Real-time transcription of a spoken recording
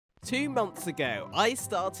2 months ago, I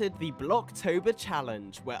started the Blocktober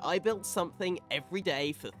challenge, where I built something every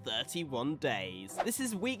day for 31 days. This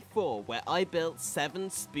is week 4, where I built 7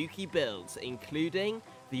 spooky builds, including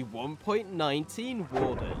the 1.19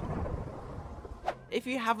 Warden. If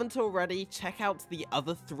you haven't already, check out the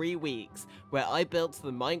other 3 weeks, where I built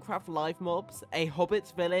the Minecraft live mobs, a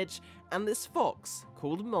hobbit village, and this fox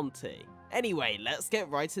called Monty. Anyway, let's get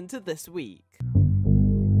right into this week.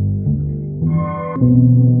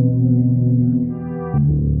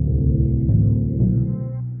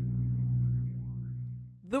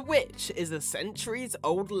 The Witch is a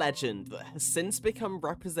centuries-old legend that has since become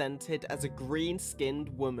represented as a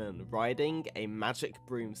green-skinned woman riding a magic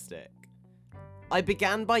broomstick. I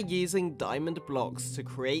began by using diamond blocks to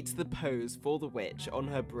create the pose for the witch on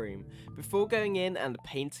her broom, before going in and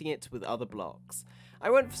painting it with other blocks. I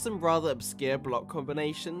went for some rather obscure block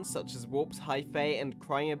combinations, such as warped hyphae and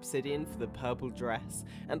crying obsidian for the purple dress,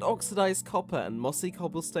 and oxidized copper and mossy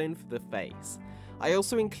cobblestone for the face. I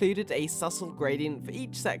also included a subtle gradient for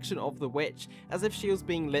each section of the witch, as if she was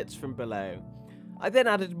being lit from below. I then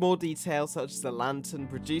added more details such as a lantern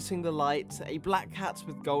producing the light, a black cat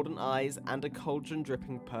with golden eyes, and a cauldron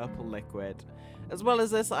dripping purple liquid. As well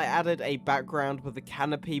as this, I added a background with a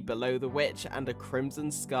canopy below the witch and a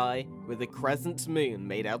crimson sky with a crescent moon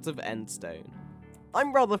made out of endstone.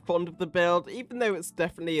 I'm rather fond of the build, even though it's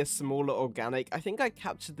definitely a smaller organic. I think I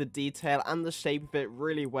captured the detail and the shape of it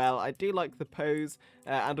really well. I do like the pose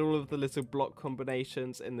and all of the little block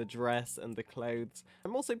combinations in the dress and the clothes.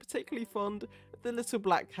 I'm also particularly fond of the little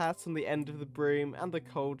black cat on the end of the broom and the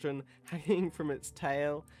cauldron hanging from its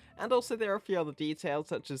tail. And also there are a few other details,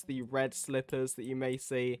 such as the red slippers that you may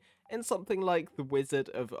see in something like The Wizard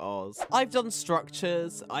of Oz. I've done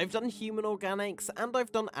structures, I've done human organics, and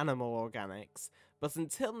I've done animal organics. But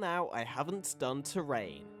until now, I haven't done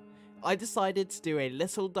terrain. I decided to do a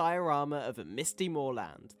little diorama of Misty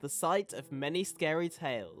Moorland, the site of many scary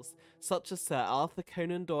tales, such as Sir Arthur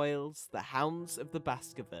Conan Doyle's The Hounds of the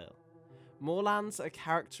Baskerville. Moorlands are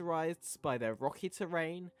characterised by their rocky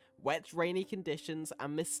terrain, wet rainy conditions,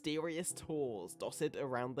 and mysterious tors dotted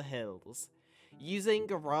around the hills.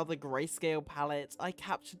 Using a rather grayscale palette, I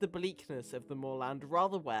captured the bleakness of the moorland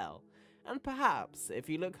rather well, and perhaps, if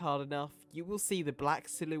you look hard enough, you will see the black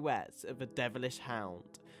silhouette of a devilish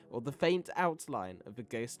hound, or the faint outline of a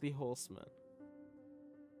ghostly horseman.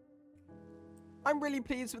 I'm really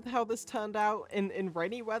pleased with how this turned out. In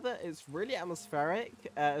rainy weather, it's really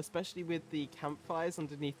atmospheric, especially with the campfires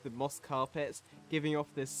underneath the moss carpet, giving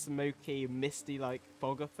off this smoky, misty-like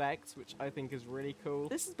fog effect, which I think is really cool.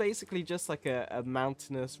 This is basically just like a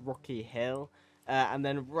mountainous, rocky hill. And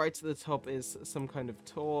then right at the top is some kind of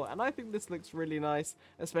tor, and I think this looks really nice,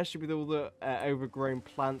 especially with all the overgrown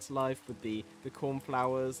plant life with the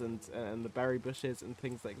cornflowers and the berry bushes and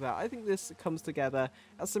things like that. I think this comes together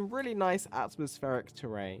as some really nice atmospheric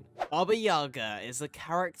terrain. Baba Yaga is a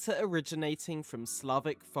character originating from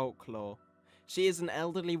Slavic folklore. She is an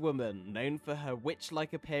elderly woman known for her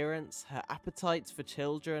witch-like appearance, her appetite for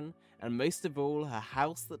children, and most of all, her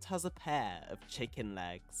house that has a pair of chicken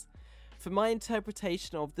legs. For my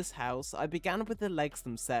interpretation of this house, I began with the legs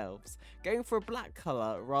themselves, going for a black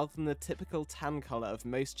colour rather than the typical tan colour of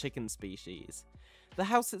most chicken species. The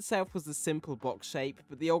house itself was a simple box shape,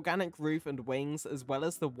 but the organic roof and wings, as well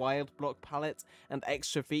as the wild block palette and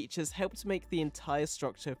extra features, helped to make the entire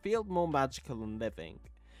structure feel more magical and living.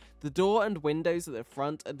 The door and windows at the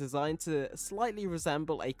front are designed to slightly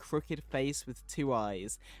resemble a crooked face with 2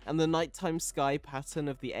 eyes, and the nighttime sky pattern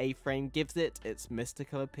of the A-frame gives it its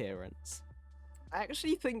mystical appearance. I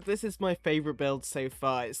actually think this is my favourite build so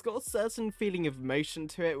far. It's got a certain feeling of motion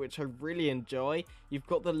to it, which I really enjoy. You've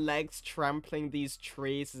got the legs trampling these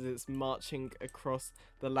trees as it's marching across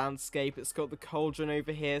the landscape. It's got the cauldron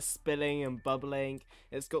over here spilling and bubbling.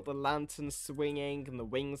 It's got the lantern swinging and the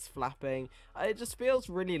wings flapping. It just feels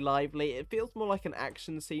really lively. It feels more like an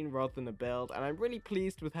action scene rather than a build, and I'm really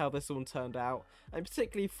pleased with how this one turned out. I'm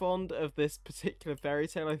particularly fond of this particular fairy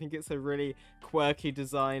tale. I think it's a really quirky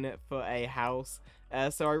design for a house.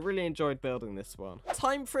 So I really enjoyed building this one.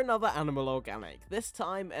 Time for another animal organic, this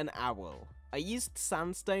time an owl. I used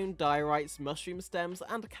sandstone, diorites, mushroom stems,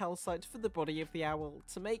 and calcite for the body of the owl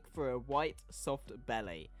to make for a white, soft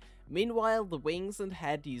belly. Meanwhile, the wings and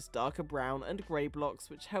head used darker brown and grey blocks,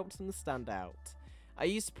 which helped them stand out. I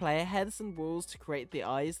used player heads and walls to create the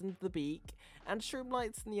eyes and the beak, and shroom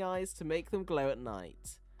lights in the eyes to make them glow at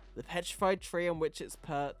night. The petrified tree on which it's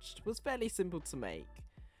perched was fairly simple to make.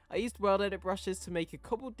 I used world edit brushes to make a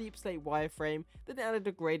cobbled deep slate wireframe, then added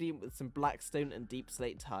a gradient with some blackstone and deep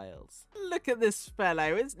slate tiles. Look at this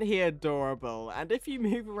fellow, isn't he adorable? And if you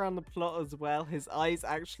move around the plot as well, his eyes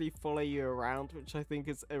actually follow you around, which I think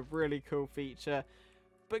is a really cool feature.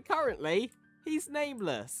 But currently, he's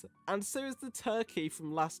nameless, and so is the turkey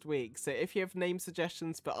from last week, so if you have name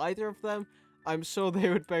suggestions for either of them, I'm sure they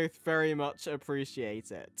would both very much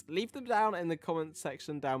appreciate it. Leave them down in the comments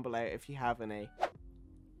section down below if you have any.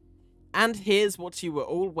 And here's what you were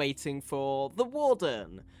all waiting for, the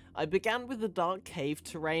Warden. I began with the dark cave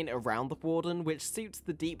terrain around the Warden, which suits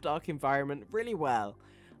the deep dark environment really well.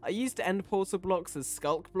 I used end portal blocks as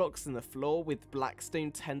sculk blocks in the floor with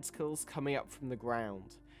blackstone tentacles coming up from the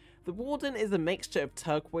ground. The Warden is a mixture of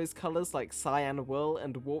turquoise colours like cyan wool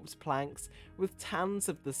and warped planks, with tans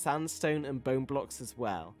of the sandstone and bone blocks as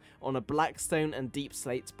well, on a blackstone and deep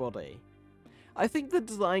slate body. I think the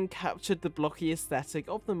design captured the blocky aesthetic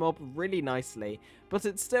of the mob really nicely, but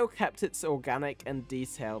it still kept its organic and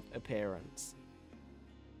detailed appearance.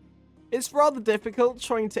 It's rather difficult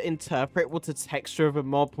trying to interpret what a texture of a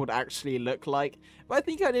mob would actually look like, but I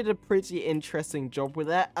think I did a pretty interesting job with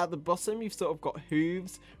it. At the bottom you've sort of got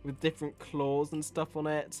hooves with different claws and stuff on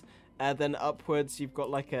it, then upwards you've got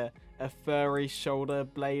like a furry shoulder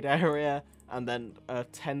blade area, and then a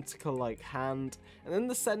tentacle like hand, and then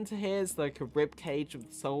the center here is like a rib cage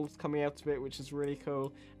with souls coming out of it, which is really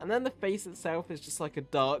cool, and then the face itself is just like a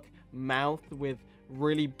dark mouth with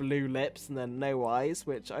really blue lips and then no eyes,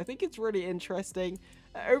 which I think is really interesting.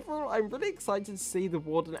 Overall, I'm really excited to see the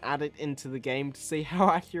Warden added into the game to see how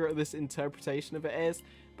accurate this interpretation of it is,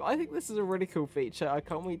 but I think this is a really cool feature. I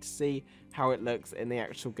can't wait to see how it looks in the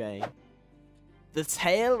actual game. The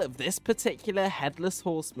tale of this particular Headless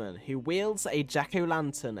Horseman, who wields a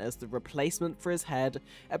jack-o'-lantern as the replacement for his head,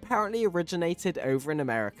 apparently originated over in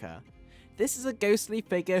America. This is a ghostly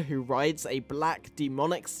figure who rides a black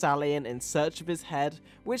demonic stallion in search of his head,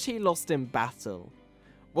 which he lost in battle.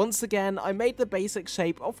 Once again, I made the basic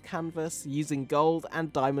shape of canvas using gold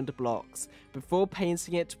and diamond blocks, before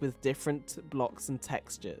painting it with different blocks and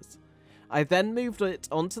textures. I then moved it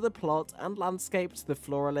onto the plot and landscaped the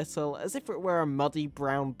floor a little, as if it were a muddy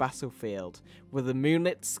brown battlefield, with a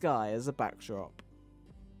moonlit sky as a backdrop.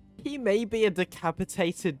 He may be a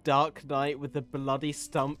decapitated dark knight with a bloody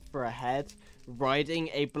stump for a head, riding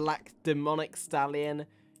a black demonic stallion,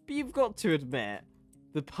 but you've got to admit,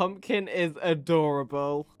 the pumpkin is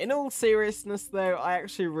adorable. In all seriousness though, I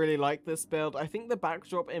actually really like this build. I think the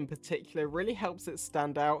backdrop in particular really helps it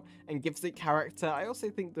stand out and gives it character. I also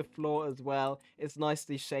think the floor as well is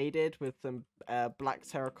nicely shaded with some black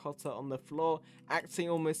terracotta on the floor, acting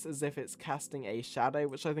almost as if it's casting a shadow,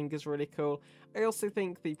 which I think is really cool. I also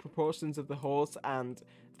think the proportions of the horse and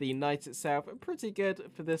the knight itself are pretty good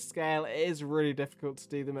for this scale. It is really difficult to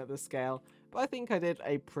do them at this scale, but I think I did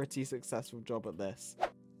a pretty successful job at this.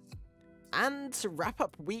 And to wrap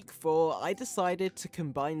up week 4, I decided to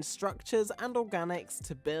combine structures and organics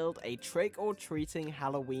to build a trick-or-treating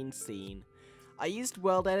Halloween scene. I used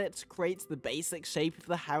World Edit to create the basic shape of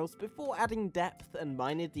the house before adding depth and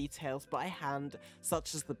minor details by hand,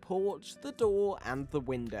 such as the porch, the door, and the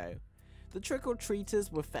window. The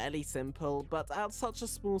trick-or-treaters were fairly simple, but at such a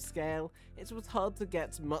small scale, it was hard to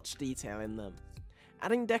get much detail in them.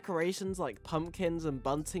 Adding decorations like pumpkins and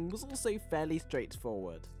bunting was also fairly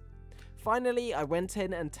straightforward. Finally, I went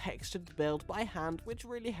in and textured the build by hand, which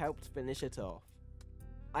really helped finish it off.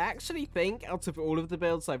 I actually think, out of all of the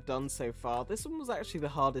builds I've done so far, this one was actually the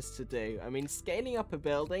hardest to do. I mean, scaling up a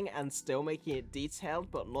building and still making it detailed,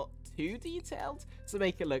 but not too detailed, to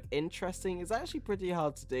make it look interesting is actually pretty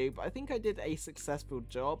hard to do, but I think I did a successful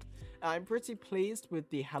job. I'm pretty pleased with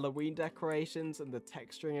the Halloween decorations and the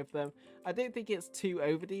texturing of them. I don't think it's too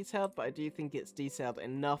over detailed, but I do think it's detailed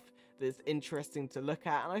enough that it's interesting to look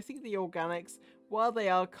at, and I think the organics, while they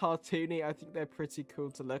are cartoony, I think they're pretty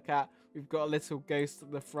cool to look at. We've got a little ghost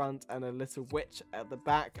at the front and a little witch at the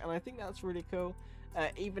back, and I think that's really cool.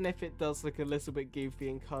 Even if it does look a little bit goofy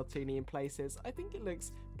and cartoony in places, I think it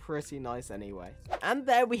looks pretty nice anyway. And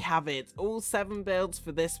there we have it, all 7 builds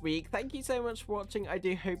for this week. Thank you so much for watching. I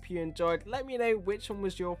do hope you enjoyed. Let me know which one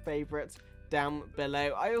was your favourite down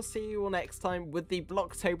below. I will see you all next time with the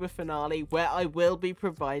Blocktober finale, where I will be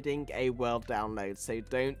providing a world download, so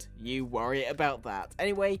don't you worry about that.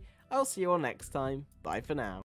 Anyway, I'll see you all next time. Bye for now.